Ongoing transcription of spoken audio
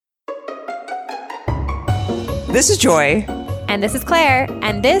This is Joy. And this is Claire.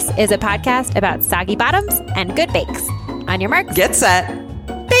 And this is a podcast about soggy bottoms and good bakes. On your marks. Get set.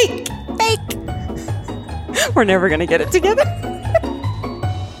 Bake. We're never going to get it together.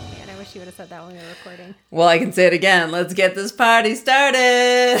 Man, I wish you would have said that when we were recording. Well, I can say it again. Let's get this party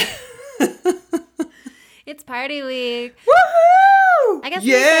started. It's party week. Woohoo! I guess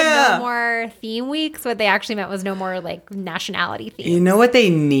they said no more theme weeks. What they actually meant was no more like nationality themes. You know what they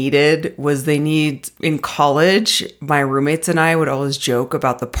needed was in college, my roommates and I would always joke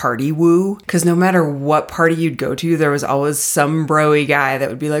about the party woo. Because no matter what party you'd go to, there was always some broy guy that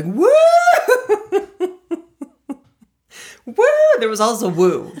would be like, woo! Woo! There was also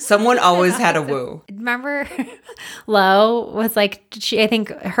woo. Someone always had a woo. Remember, Lo was like, I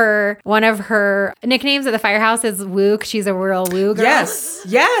think one of her nicknames at the firehouse is Woo, because she's a real woo girl. Yes.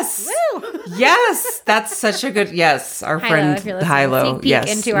 Woo! Yes. That's such a good, yes. Our friend Hilo. Sneak peek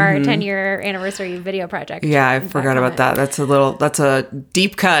into our 10-year anniversary video project. Yeah, I forgot about that. That's a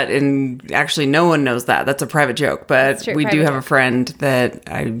deep cut, and actually no one knows that. That's a private joke, but we do have a friend that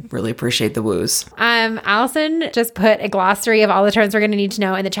I really appreciate the woos. Allison just put a glossary of all the terms we're going to need to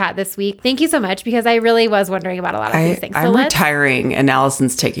know in the chat this week. Thank you so much, because I really was wondering about a lot of these things. I'm retiring and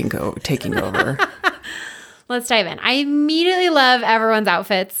Allison's taking over. Let's dive in. I immediately love everyone's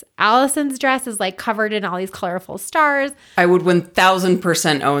outfits. Allison's dress is like covered in all these colorful stars. I would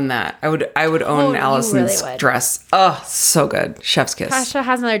 1000% own that. I would own Allison's dress. Oh, so good. Chef's kiss. Tasha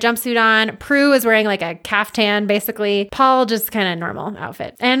has another jumpsuit on. Prue is wearing like a caftan, basically. Paul just kind of normal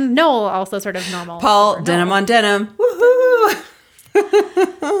outfit. And Noel also sort of normal. Paul, denim on denim. Woohoo!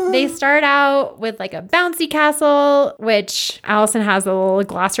 They start out with like a bouncy castle, which Allison has a little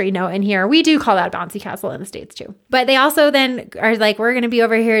glossary note in here. We do call that a bouncy castle in the States too. But they also then are like, we're going to be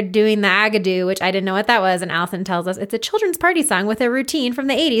over here doing the Agadoo, which I didn't know what that was. And Allison tells us it's a children's party song with a routine from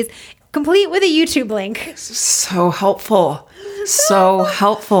the 80s, complete with a YouTube link. So helpful. So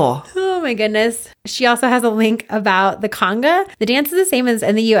helpful. Oh my goodness. She also has a link about the conga. The dance is the same as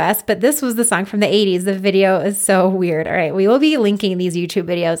in the US, but this was the song from the 80s. The video is so weird. All right. We will be linking these YouTube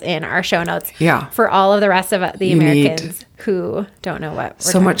videos in our show notes for all of the rest of the Americans who don't know what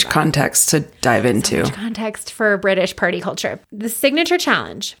we're so much about. Context to dive into. So much context for British party culture. The signature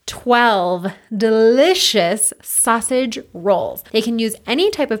challenge, 12 delicious sausage rolls. They can use any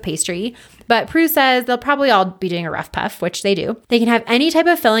type of pastry, but Prue says they'll probably all be doing a rough puff, which they do. They can have any type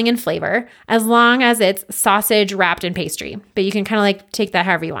of filling and flavor as long as it's sausage wrapped in pastry, but you can kind of like take that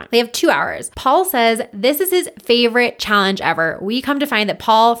however you want. They have 2 hours. Paul says this is his favorite challenge ever. We come to find that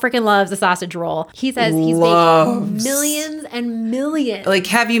Paul freaking loves a sausage roll. He says he's made millions and millions. Like,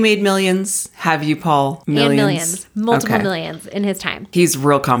 have you made millions? Have you, Paul? Millions? And millions. Multiple millions in his time. He's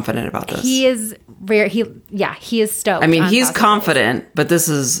real confident about this. He is he is stoked. I mean, he's confident, but this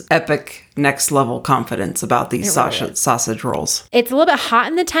is epic next level confidence about these sausage rolls. It's a little bit hot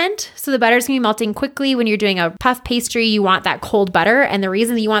in the tent, so the butter's going to be melting quickly. When you're doing a puff pastry, you want that cold butter, and the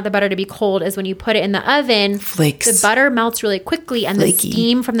reason that you want the butter to be cold is when you put it in the oven, the butter melts really quickly, and the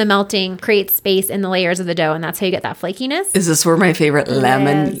steam from the melting creates space in the layers of the dough, and that's how you get that flakiness. Is this where my favorite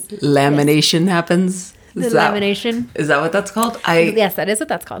lamination happens? Lamination. Is that what that's called? Yes, that is what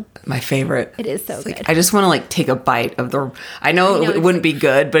that's called. My favorite. It is so good. Like, I just want to like take a bite of I know it wouldn't be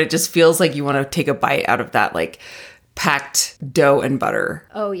good, but it just feels like you want to take a bite out of that like packed dough and butter.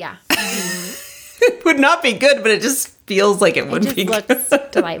 Oh yeah. It would not be good, but it just feels like it would be good. It just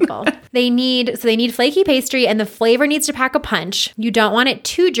looks delightful. They need flaky pastry, and the flavor needs to pack a punch. You don't want it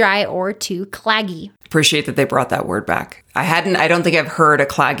too dry or too claggy. Appreciate that they brought that word back. I don't think I've heard a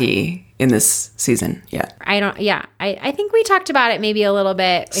claggy in this season yet. I think we talked about it maybe a little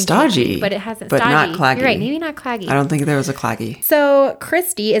bit. Stodgy. But it hasn't. But stodgy. Not claggy. You're right, maybe not claggy. I don't think there was a claggy. So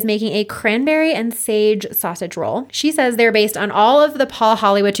Christy is making a cranberry and sage sausage roll. She says they're based on all of the Paul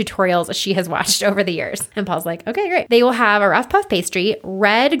Hollywood tutorials she has watched over the years. And Paul's like, okay, great. They will have a rough puff pastry,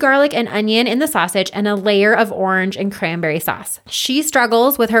 red garlic and onion in the sausage, and a layer of orange and cranberry sauce. She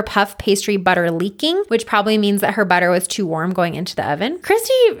struggles with her puff pastry butter leaking, which probably means that her butter was too warm going into the oven.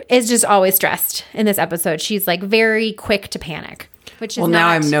 Christy is just always stressed in this episode. She's like very quick to panic. Which is now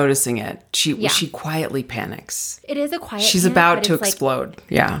I'm noticing it. She quietly panics. It is a quiet She's panic, about to explode.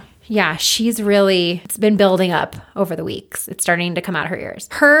 Yeah. Yeah, it's been building up over the weeks. It's starting to come out her ears.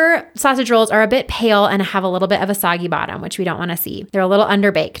 Her sausage rolls are a bit pale and have a little bit of a soggy bottom, which we don't want to see. They're a little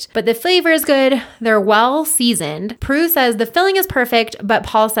underbaked, but the flavor is good. They're well seasoned. Prue says the filling is perfect, but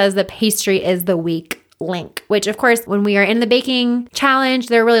Paul says the pastry is the weak link, which of course, when we are in the baking challenge,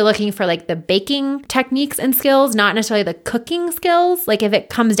 they're really looking for like the baking techniques and skills, not necessarily the cooking skills. Like if it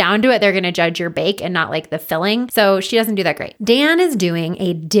comes down to it, they're going to judge your bake and not like the filling. So she doesn't do that great. Dan is doing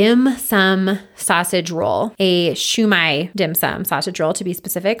a dim sum sausage roll, a shumai dim sum sausage roll to be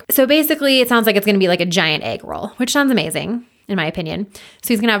specific. So basically it sounds like it's going to be like a giant egg roll, which sounds amazing, in my opinion. So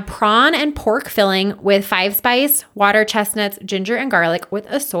he's going to have prawn and pork filling with 5-spice, water chestnuts, ginger, and garlic with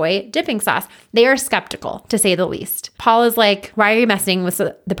a soy dipping sauce. They are skeptical, to say the least. Paul is like, why are you messing with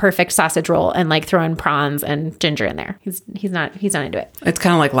the perfect sausage roll and like throwing prawns and ginger in there? He's not into it. It's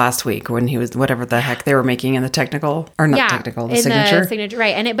kind of like last week when he was whatever the heck they were making in the technical, or not technical, the signature. The signature,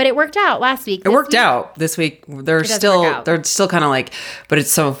 right. But it worked out last week. It worked out this week. They're still kind of like, but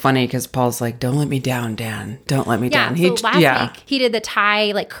it's so funny because Paul's like, don't let me down, Dan. Don't let me down. Last week he did the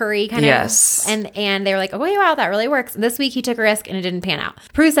Thai like curry kind of, and they were like, oh wow, that really works. This week he took a risk and it didn't pan out.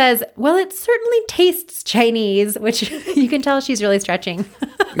 Prue says, well, it certainly tastes Chinese, which you can tell she's really stretching.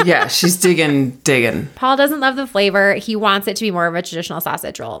 Yeah, she's digging. Paul doesn't love the flavor. He wants it to be more of a traditional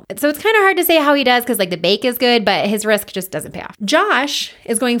sausage roll. So it's kind of hard to say how he does because like the bake is good, but his risk just doesn't pay off. Josh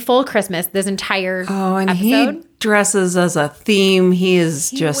is going full Christmas this entire episode. He dresses as a theme. He is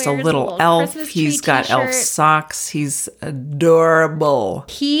just a little elf. He's got elf socks. He's adorable.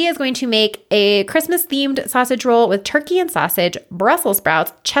 He is going to make a Christmas themed sausage roll with turkey and sausage, Brussels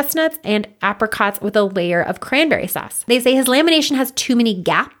sprouts, chestnuts, and apricots with a layer of cranberry sauce. They say his lamination has too many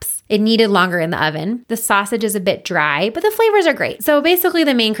gaps. It needed longer in the oven. The sausage is a bit dry, but the flavors are great. So basically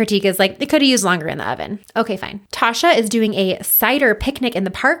the main critique is like, it could have used longer in the oven. Okay, fine. Tasha is doing a cider picnic in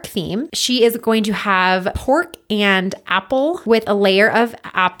the park theme. She is going to have pork and apple with a layer of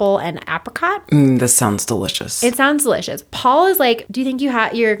apple and apricot. This sounds delicious. It sounds delicious. Paul is like, do you think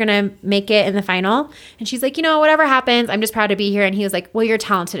you're going to make it in the final? And she's like, whatever happens, I'm just proud to be here. And he was like, well, you're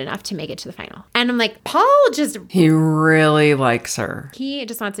talented enough to make it to the final. And I'm like, Paul he really likes her. He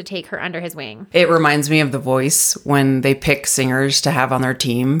just wants to take her under his wing. It reminds me of The Voice when they pick singers to have on their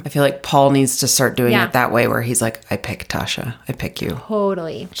team. I feel like Paul needs to start doing it that way where he's like, I pick Tasha. I pick you.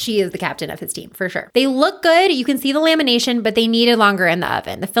 Totally. She is the captain of his team for sure. They look good. You can see the lamination, but they needed longer in the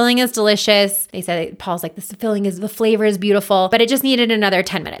oven. The filling is delicious. They said, Paul's like, the flavor is beautiful, but it just needed another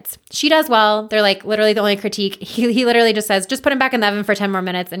 10 minutes. She does well. They're like literally the only critique. He literally just says, just put him back in the oven for 10 more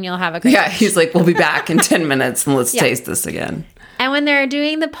minutes and you'll have a great lunch. He's like, we'll be back in 10 minutes and let's taste this again. And when they're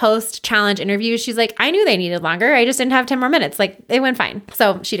doing the post-challenge interviews, she's like, I knew they needed longer. I just didn't have 10 more minutes. Like, it went fine.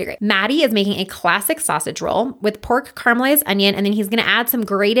 So she did great. Maddie is making a classic sausage roll with pork, caramelized onion, and then he's going to add some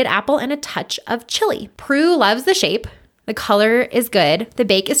grated apple and a touch of chili. Prue loves the shape. The color is good. The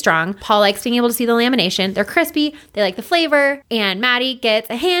bake is strong. Paul likes being able to see the lamination. They're crispy. They like the flavor. And Maddie gets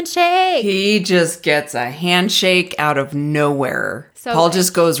a handshake. He just gets a handshake out of nowhere. So Paul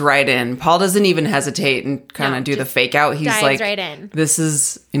just goes right in. Paul doesn't even hesitate and kind of do the fake out. He's like, right in. This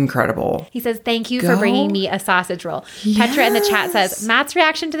is incredible. He says, thank you for bringing me a sausage roll. Yes. Petra in the chat says, Matt's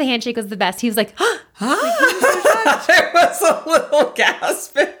reaction to the handshake was the best. He was like, there was a little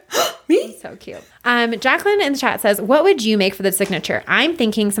gasp. Me? So cute. Jacqueline in the chat says, what would you make for the signature? I'm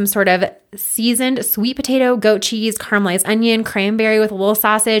thinking some sort of seasoned sweet potato, goat cheese, caramelized onion, cranberry with a little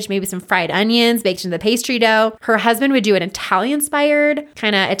sausage, maybe some fried onions baked into the pastry dough. Her husband would do an Italian-inspired,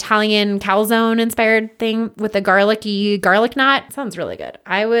 kind of Italian calzone-inspired thing with a garlicky garlic knot. Sounds really good.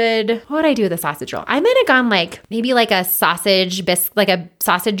 What would I do with a sausage roll? I might have gone maybe like a sausage, like a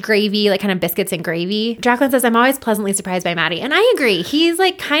sausage gravy, like kind of biscuits and gravy. Jacqueline says, I'm always pleasantly surprised by Maddie. And I agree. He's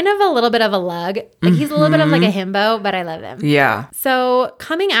like kind of a little bit of a lug. Like he's a little bit of like a himbo, but I love him. Yeah. So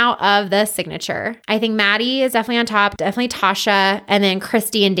coming out of the signature, I think Maddie is definitely on top, definitely Tasha, and then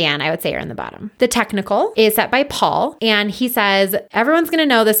Christy and Dan, I would say, are in the bottom. The technical is set by Paul, and he says, everyone's going to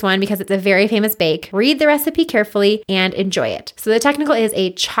know this one because it's a very famous bake. Read the recipe carefully and enjoy it. So the technical is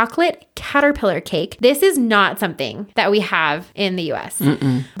a chocolate caterpillar cake. This is not something that we have in the US.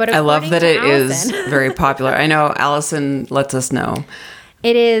 But I love that it is very popular. I know Allison lets us know.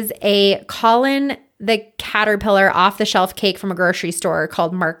 It is a Colin the Caterpillar off-the-shelf cake from a grocery store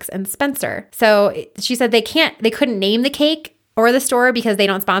called Marks and Spencer. So she said they couldn't name the cake or the store because they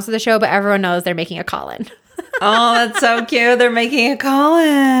don't sponsor the show, but everyone knows they're making a Colin. Oh, that's so cute. They're making a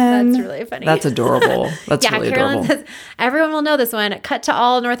Colin. That's really funny. That's adorable. That's really Carolyn adorable. Says, everyone will know this one. Cut to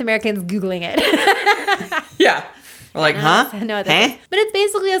all North Americans Googling it. Yeah. We're like, huh? No, but it's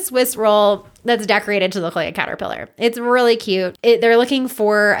basically a Swiss roll that's decorated to look like a caterpillar. It's really cute. They're looking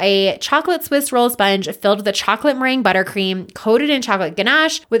for a chocolate Swiss roll sponge filled with a chocolate meringue buttercream coated in chocolate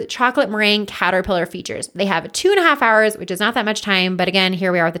ganache with chocolate meringue caterpillar features. They have 2.5 hours, which is not that much time. But again,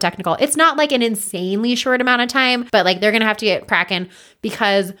 here we are with the technical. It's not like an insanely short amount of time, but like they're going to have to get cracking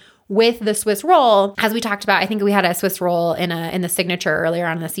because with the Swiss roll, as we talked about, I think we had a Swiss roll in the signature earlier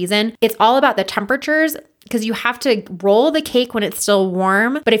on in the season. It's all about the temperatures because you have to roll the cake when it's still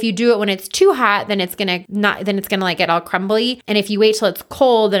warm. But if you do it when it's too hot, then it's gonna like get all crumbly. And if you wait till it's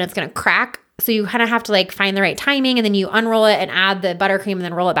cold, then it's gonna crack. So you kind of have to like find the right timing, and then you unroll it and add the buttercream and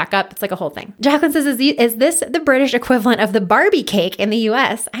then roll it back up. It's like a whole thing. Jacqueline says, is this the British equivalent of the Barbie cake in the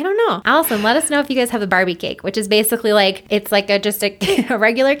US? I don't know. Allison, let us know if you guys have the Barbie cake, which is basically like, it's like just a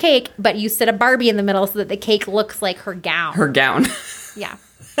regular cake, but you sit a Barbie in the middle so that the cake looks like her gown. Her gown. Yeah.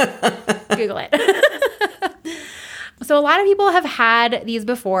 Google it. So a lot of people have had these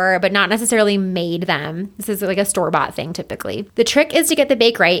before, but not necessarily made them. This is like a store-bought thing typically. The trick is to get the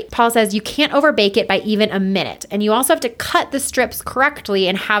bake right. Paul says you can't overbake it by even a minute. And you also have to cut the strips correctly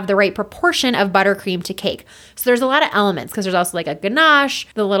and have the right proportion of buttercream to cake. So there's a lot of elements because there's also like a ganache,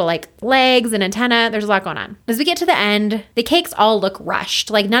 the little like legs and antenna. There's a lot going on. As we get to the end, the cakes all look rushed.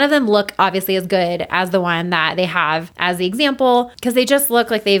 Like none of them look obviously as good as the one that they have as the example because they just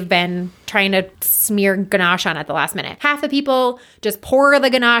look like they've been trying to smear ganache on at the last minute. Half the people just pour the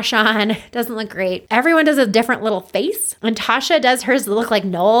ganache on. Doesn't look great. Everyone does a different little face. And Tasha does hers look like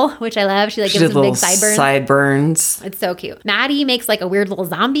Noel, which I love. She gives some big sideburns. It's so cute. Maddie makes like a weird little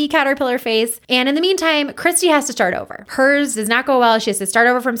zombie caterpillar face. And in the meantime, Christy has to start over. Hers does not go well. She has to start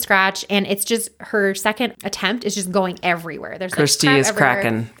over from scratch. And it's just her second attempt is just going everywhere. There's Christy is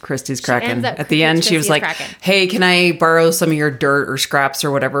cracking. Christy's cracking. At the end, she was like, hey, can I borrow some of your dirt or scraps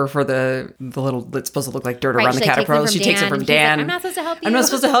or whatever for the little, it's supposed to look like dirt around the caterpillar. She takes it from Dan. Like, I'm not supposed to help you. I'm not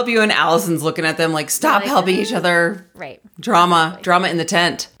supposed to help you. And Allison's looking at them like, stop helping each other. Right. Drama in the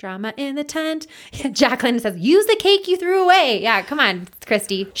tent. Drama in the tent. Jacqueline says, use the cake you threw away. Yeah, come on,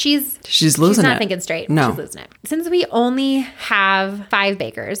 Christy. She's losing it. She's not thinking straight. No. She's losing it. Since we only have 5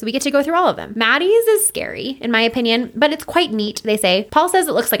 bakers, we get to go through all of them. Maddie's is scary, in my opinion, but it's quite neat, they say. Paul says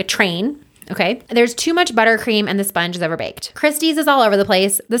it looks like a train. Okay. There's too much buttercream and the sponge is overbaked. Christy's is all over the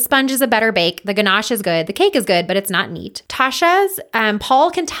place. The sponge is a better bake. The ganache is good. The cake is good, but it's not neat. Tasha's,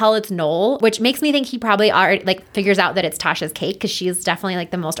 Paul can tell it's Noel, which makes me think he probably already figures out that it's Tasha's cake because she's definitely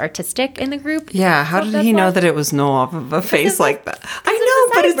like the most artistic in the group. Yeah. How did he know that it was Noel off of a face like that? I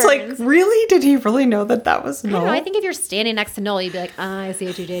know, but it's like, really? Did he really know that was Noel? I don't know. I think if you're standing next to Noel, you'd be like, I see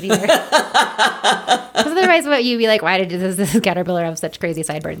what you did here. Because otherwise, you'd be like, why did this caterpillar have such crazy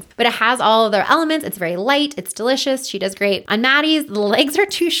sideburns? But it has all of their elements. It's very light. It's delicious. She does great. On Maddie's, the legs are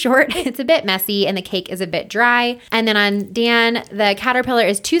too short. It's a bit messy and the cake is a bit dry. And then on Dan, the caterpillar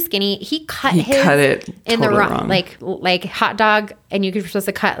is too skinny. He cut it in the wrong, like hot dog, and you're supposed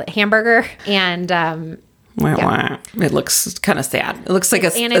to cut hamburger and yeah. It looks kind of sad. It looks like a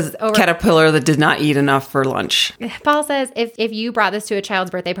caterpillar that did not eat enough for lunch. Paul says if you brought this to a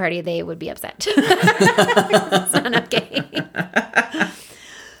child's birthday party, they would be upset. It's not okay.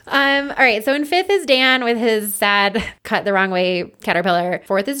 All right, so in 5th is Dan with his sad cut the wrong way caterpillar.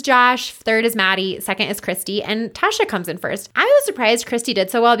 4th is Josh. 3rd is Maddie. 2nd is Christy. And Tasha comes in first. I was surprised Christy did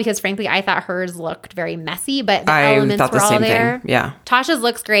so well because frankly, I thought hers looked very messy, but the elements were all there. Thing. Yeah. Tasha's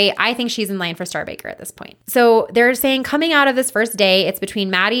looks great. I think she's in line for Star Baker at this point. So they're saying coming out of this first day, it's between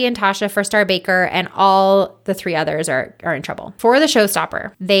Maddie and Tasha for Star Baker and all the 3 others are in trouble. For the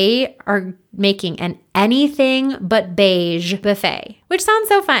showstopper, they are making an anything but beige buffet, which sounds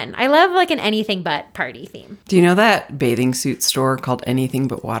so fun. I love like an anything but party theme. Do you know that bathing suit store called Anything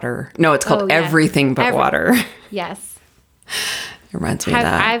But Water? No, it's called Everything But Water. Yes. It reminds me of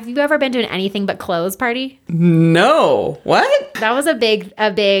that. Have you ever been to an anything but clothes party? No. What? That was it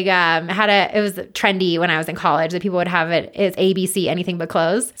was trendy when I was in college that people would have it as ABC, anything but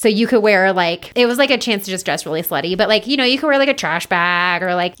clothes. So you could wear it was like a chance to just dress really slutty, but you could wear like a trash bag or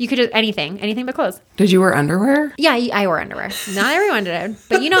you could just anything but clothes. Did you wear underwear? Yeah, I wore underwear. Not everyone did,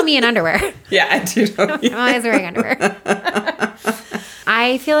 but you know me in underwear. Yeah, I do know you. I'm always wearing underwear.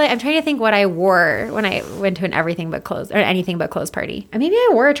 I feel like I'm trying to think what I wore when I went to an everything but clothes or anything but clothes party. And maybe I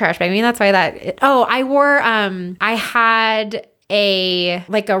wore a trash bag. Maybe that's why I wore, I had a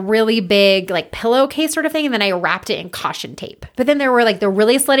really big pillowcase sort of thing, and then I wrapped it in caution tape. But then there were the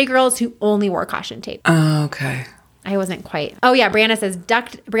really slutty girls who only wore caution tape. Oh, okay. I wasn't quite. Oh yeah, Brianna says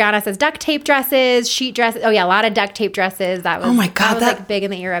duct tape dresses, sheet dresses. Oh yeah, a lot of duct tape dresses. That was, oh my God, that was big in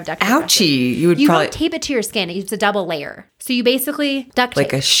the era of duct tape. Ouchie. Dresses. You don't tape it to your skin. It's a double layer. So you basically duct tape.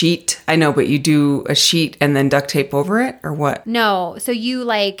 Like a sheet. I know, but you do a sheet and then duct tape over it or what? No. So you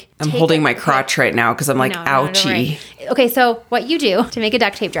like... I'm holding my crotch right now because I'm like, no, ouchie. Okay, so what you do to make a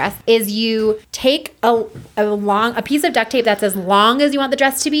duct tape dress is you take a piece of duct tape that's as long as you want the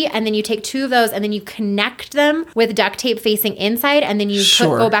dress to be, and then you take 2 of those and then you connect them with duct tape facing inside, and then you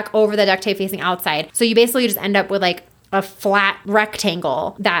go back over the duct tape facing outside. So you basically just end up with like a flat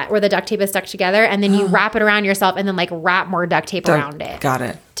rectangle where the duct tape is stuck together, and then you wrap it around yourself and then like wrap more duct tape around it. Got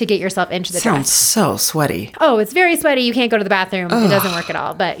it. To get yourself into the Sounds dress. so sweaty. Oh, it's very sweaty. You can't go to the bathroom. It doesn't work at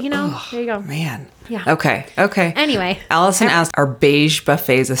all. But, there you go. Man. Yeah. Okay. Anyway. Allison asked, are beige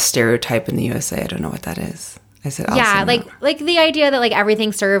buffets a stereotype in the USA? I don't know what that is. I said, yeah, like the idea that like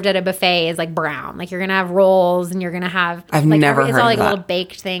everything served at a buffet is like brown. Like you're gonna have rolls and you're gonna have. I've like, never it's heard all like of that. little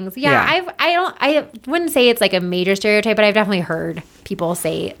baked things. Yeah, I wouldn't say it's like a major stereotype, but I've definitely heard people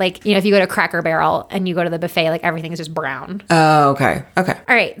say like if you go to Cracker Barrel and you go to the buffet, like everything is just brown. Oh, okay. All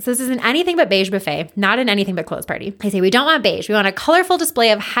right, so this is an anything but beige buffet, not an anything but clothes party. They say we don't want beige. We want a colorful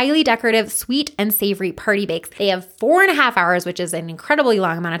display of highly decorative, sweet and savory party bakes. They have 4.5 hours, which is an incredibly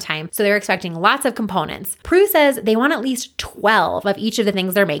long amount of time. So they're expecting lots of components. Prue says they want at least 12 of each of the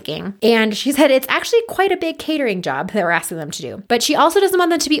things they're making. And she said it's actually quite a big catering job that we're asking them to do. But she also doesn't want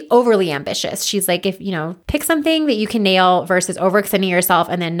them to be overly ambitious. She's like, if pick something that you can nail versus overextending yourself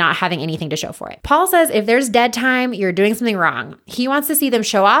and then not having anything to show for it. Paul says if there's dead time, you're doing something wrong. He wants to see them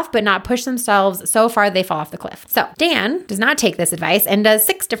show off, but not push themselves so far they fall off the cliff. So Dan does not take this advice and does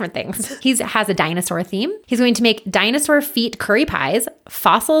 6 different things. He has a dinosaur theme. He's going to make dinosaur feet curry pies,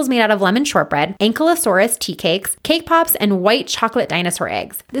 fossils made out of lemon shortbread, ankylosaurus tea cakes, cake pops, and white chocolate dinosaur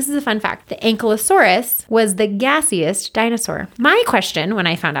eggs. This is a fun fact. The ankylosaurus was the gassiest dinosaur. My question when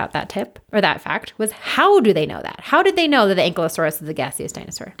I found out that tip or that fact was, how do they know that? How did they know that the ankylosaurus is the gassiest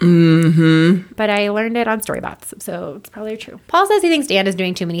dinosaur? But I learned it on Storybots, so it's probably true. Paul says he thinks Dan is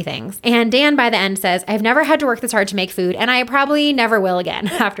doing too many things. And Dan, by the end, says, I've never had to work this hard to make food, and I probably never will again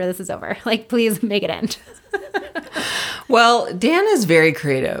after this is over. Like, please make it end. Well, Dan is very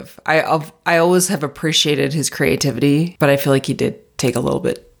creative. I always have appreciated his creativity, but I feel like he did take a little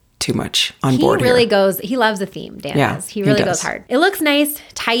bit too much on board He really here. goes, he loves the theme, Dan does. He really goes hard. It looks nice,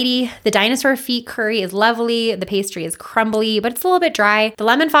 tidy. The dinosaur feet curry is lovely. The pastry is crumbly, but it's a little bit dry. The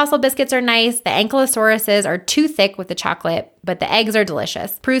lemon fossil biscuits are nice. The ankylosauruses are too thick with the chocolate, but the eggs are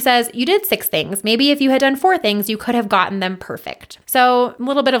delicious. Prue says, you did 6 things. Maybe if you had done 4 things, you could have gotten them perfect. So a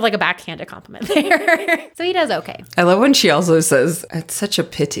little bit of like a backhanded compliment there. So he does okay. I love when she also says, it's such a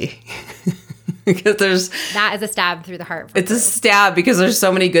pity. Because that is a stab through the heart. It's a stab because there's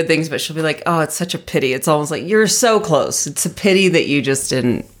so many good things, but she'll be like, oh, it's such a pity. It's almost like you're so close. It's a pity that you just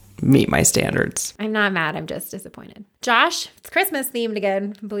didn't meet my standards. I'm not mad. I'm just disappointed. Josh, it's Christmas themed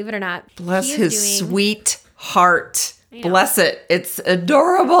again, believe it or not. Bless his sweet heart. Bless it. It's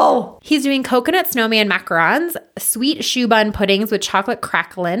adorable. He's doing coconut snowman macarons, sweet shoe bun puddings with chocolate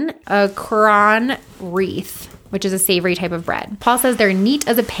cracklin, a Quran wreath, which is a savory type of bread. Paul says they're neat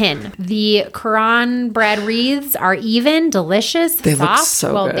as a pin. The Quran bread wreaths are even, delicious, they soft, look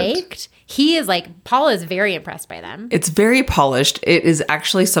so well good. baked. Paul is very impressed by them. It's very polished. It is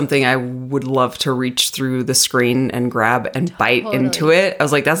actually something I would love to reach through the screen and grab and bite into it. I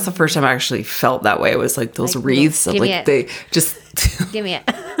was like, that's the first time I actually felt that way. It was like those wreaths of like, they just... Give me it.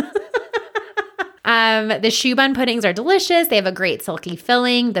 The shoe bun puddings are delicious. They have a great silky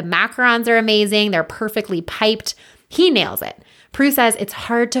filling. The macarons are amazing. They're perfectly piped. He nails it. Prue says it's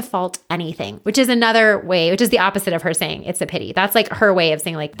hard to fault anything, which is another way, which is the opposite of her saying it's a pity. That's like her way of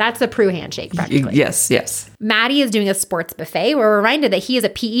saying like, that's a Prue handshake practically. Yes. Maddie is doing a sports buffet. We're reminded that he is a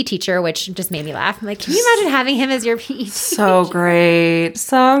PE teacher, which just made me laugh. I'm like, can you imagine having him as your PE teacher? So great.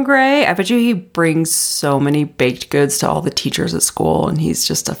 I bet you he brings so many baked goods to all the teachers at school, and he's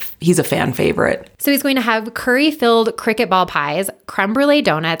a fan favorite. So he's going to have curry-filled cricket ball pies, creme brulee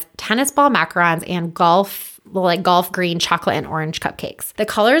donuts, tennis ball macarons, and golf green chocolate and orange cupcakes. The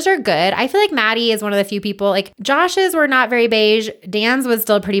colors are good. I feel like Maddie is one of the few people, like Josh's were not very beige. Dan's was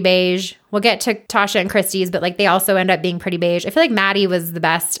still pretty beige. We'll get to Tasha and Christy's, but like they also end up being pretty beige. I feel like Maddie was the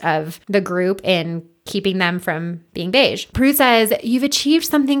best of the group in keeping them from being beige. Prue says, you've achieved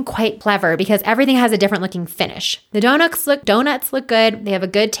something quite clever because everything has a different looking finish. The donuts look good. They have a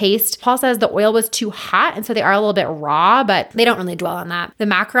good taste. Paul says the oil was too hot, and so they are a little bit raw, but they don't really dwell on that. The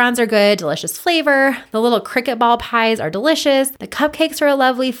macarons are good, delicious flavor. The little cricket ball pies are delicious. The cupcakes are a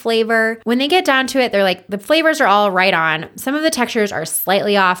lovely flavor. When they get down to it, they're like, the flavors are all right on. Some of the textures are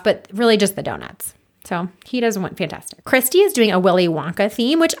slightly off, but really just the donuts. So he does one fantastic. Christy is doing a Willy Wonka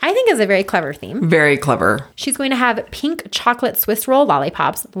theme, which I think is a very clever theme. Very clever. She's going to have pink chocolate Swiss roll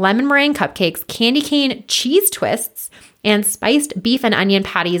lollipops, lemon meringue cupcakes, candy cane cheese twists, and spiced beef and onion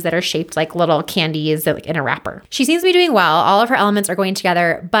patties that are shaped like little candies in a wrapper. She seems to be doing well. All of her elements are going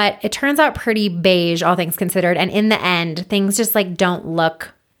together, but it turns out pretty beige, all things considered. And in the end, things just like don't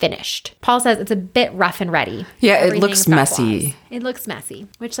look finished. Paul says it's a bit rough and ready. Yeah, it looks messy. Flaws. It looks messy,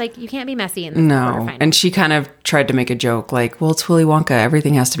 which like you can't be messy in this No. And she kind of tried to make a joke like, well, it's Willy Wonka.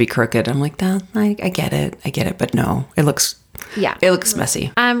 Everything has to be crooked. I'm like, that, I get it. But no, it looks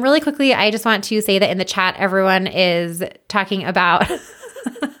messy. Really quickly, I just want to say that in the chat, everyone is talking about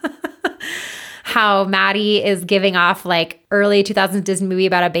how Maddie is giving off like early 2000s Disney movie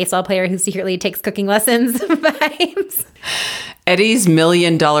about a baseball player who secretly takes cooking lessons vibes. Eddie's $1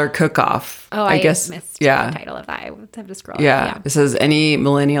 Million Cook-Off. Oh, I guess missed the title of that. I would have to scroll. Yeah. It says, any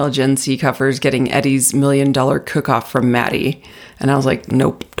millennial Gen Z couples getting Eddie's $1 Million Cook-Off from Maddie. And I was like,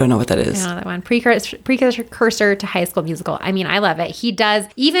 nope, don't know what that is. I don't know that one. Precursor to High School Musical. I mean, I love it. He does,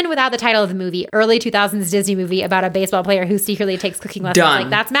 even without the title of the movie, early 2000s Disney movie about a baseball player who secretly takes cooking lessons. Done. Like,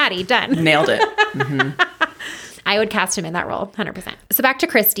 that's Maddie. Done. Nailed it. Mm-hmm. I would cast him in that role, 100%. So back to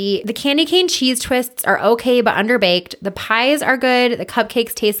Christy. The candy cane cheese twists are okay, but underbaked. The pies are good. The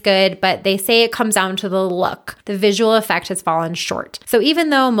cupcakes taste good, but they say it comes down to the look. The visual effect has fallen short. So even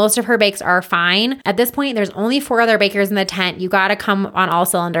though most of her bakes are fine, at this point, there's only 4 other bakers in the tent. You got to come on all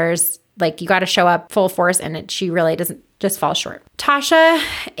cylinders. Like, you got to show up full force, and she really doesn't, just fall short. Tasha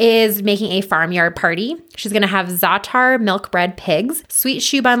is making a farmyard party. She's going to have za'atar milk bread pigs, sweet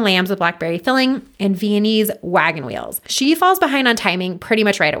shoe bun lambs with blackberry filling, and Viennese wagon wheels. She falls behind on timing pretty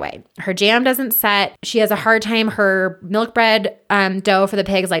much right away. Her jam doesn't set. She has a hard time. Her milk bread dough for the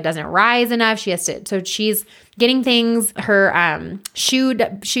pigs like doesn't rise enough. So she's getting things. Her shoe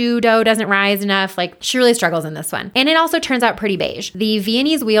dough doesn't rise enough. Like, she really struggles in this one. And it also turns out pretty beige. The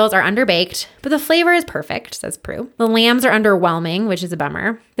Viennese wheels are underbaked, but the flavor is perfect, says Prue. The lambs are underwhelming, which is a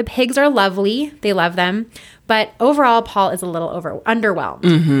bummer. The pigs are lovely. They love them. But overall, Paul is a little underwhelmed.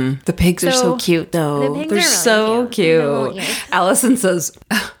 Mm-hmm. The pigs are so cute, though. They're really so cute. Allison says,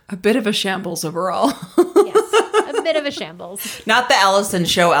 a bit of a shambles overall. Yes, a bit of a shambles. Not the Allison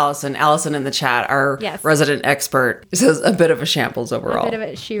show, Allison. Allison in the chat, our resident expert, says a bit of a shambles overall. A bit of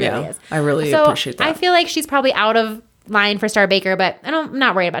it. She really is. I really appreciate that. I feel like she's probably out of line for Star Baker, but I'm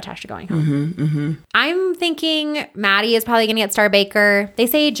not worried about Tasha going home. Mm-hmm, mm-hmm. I'm thinking Maddie is probably going to get Star Baker. They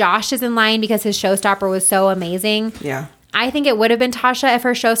say Josh is in line because his showstopper was so amazing. Yeah. I think it would have been Tasha if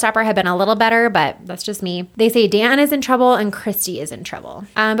her showstopper had been a little better, but that's just me. They say Dan is in trouble and Christy is in trouble.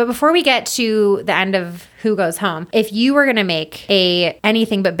 But before we get to the end of who goes home, if you were going to make a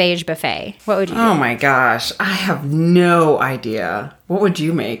anything but beige buffet, what would you do? Oh my gosh. I have no idea. What would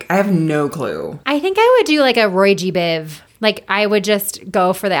you make? I have no clue. I think I would do like a Roy G. Biv. Like, I would just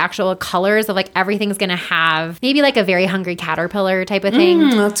go for the actual colors of like everything's going to have maybe like a very hungry caterpillar type of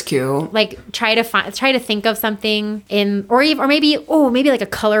thing. That's cute. Like, try to think of something or maybe like a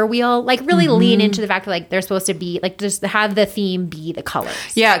color wheel. Like, really lean into the fact that like they're supposed to be like, just have the theme be the colors.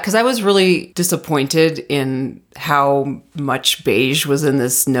 Yeah, because I was really disappointed in how much beige was in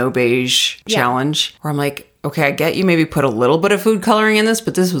this no beige challenge. Where I'm like, okay, I get you maybe put a little bit of food coloring in this,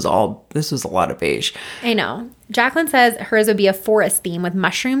 but this was a lot of beige. I know. Jacqueline says hers would be a forest theme with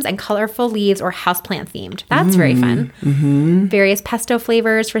mushrooms and colorful leaves or houseplant themed. That's very fun. Mm-hmm. Various pesto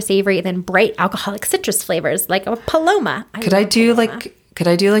flavors for savory, then bright alcoholic citrus flavors like a Paloma. Could I do like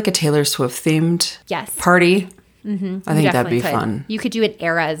a Taylor Swift themed party? Mm-hmm. I think that'd be fun. You could do it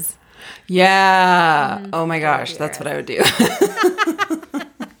eras. Yeah. Oh my gosh, that's what I would do.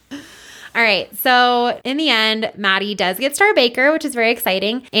 All right. So in the end, Maddie does get Star Baker, which is very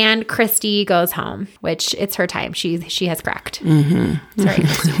exciting. And Christy goes home, which it's her time. She has cracked. Mm-hmm. Sorry.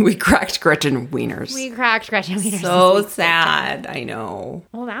 We cracked Gretchen Wieners. So sad. I know.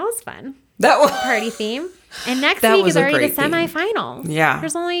 Well, that was fun. That was party theme. And next week is already the semifinals. Yeah.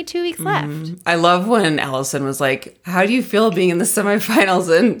 There's only 2 weeks left. I love when Allison was like, how do you feel being in the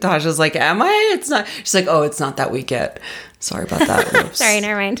semifinals? And Tasha's like, am I? It's not. She's like, oh, it's not that week yet. Sorry about that. Sorry,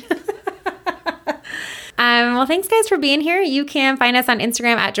 never mind. Well, thanks guys for being here. You can find us on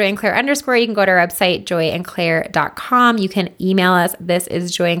Instagram at joyandclaire_. You can go to our website, joyandclaire.com. You can email us. This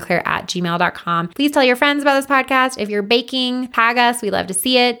is joyandclaire@gmail.com. Please tell your friends about this podcast. If you're baking, tag us. We love to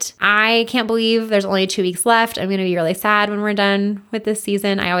see it. I can't believe there's only 2 weeks left. I'm going to be really sad when we're done with this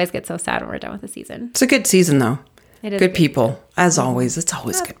season. I always get so sad when we're done with the season. It's a good season though. It is good people. As always, it's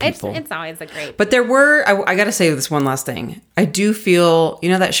always good people. It's always a great. But there were, I got to say this one last thing. I do feel, you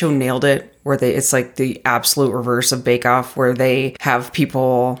know, that show Nailed It, where it's like the absolute reverse of Bake Off, where they have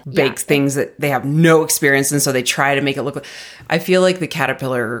people bake things that they have no experience in, so they try to make it look like. I feel like the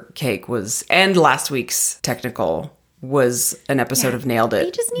caterpillar cake was, and last week's technical was an episode of Nailed It.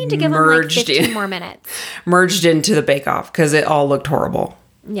 You just need to give them like 15 more minutes. Merged into the Bake Off because it all looked horrible.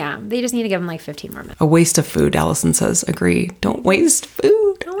 Yeah, they just need to give them like 15 more minutes. A waste of food, Allison says. Agree. Don't waste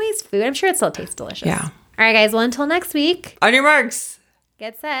food. Don't waste food. I'm sure it still tastes delicious. Yeah. All right, guys. Well, until next week. On your marks.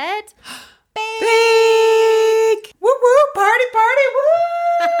 Get set. Bake. Woo woo. Party,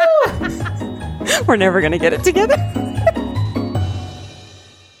 party, woo. We're never going to get it together.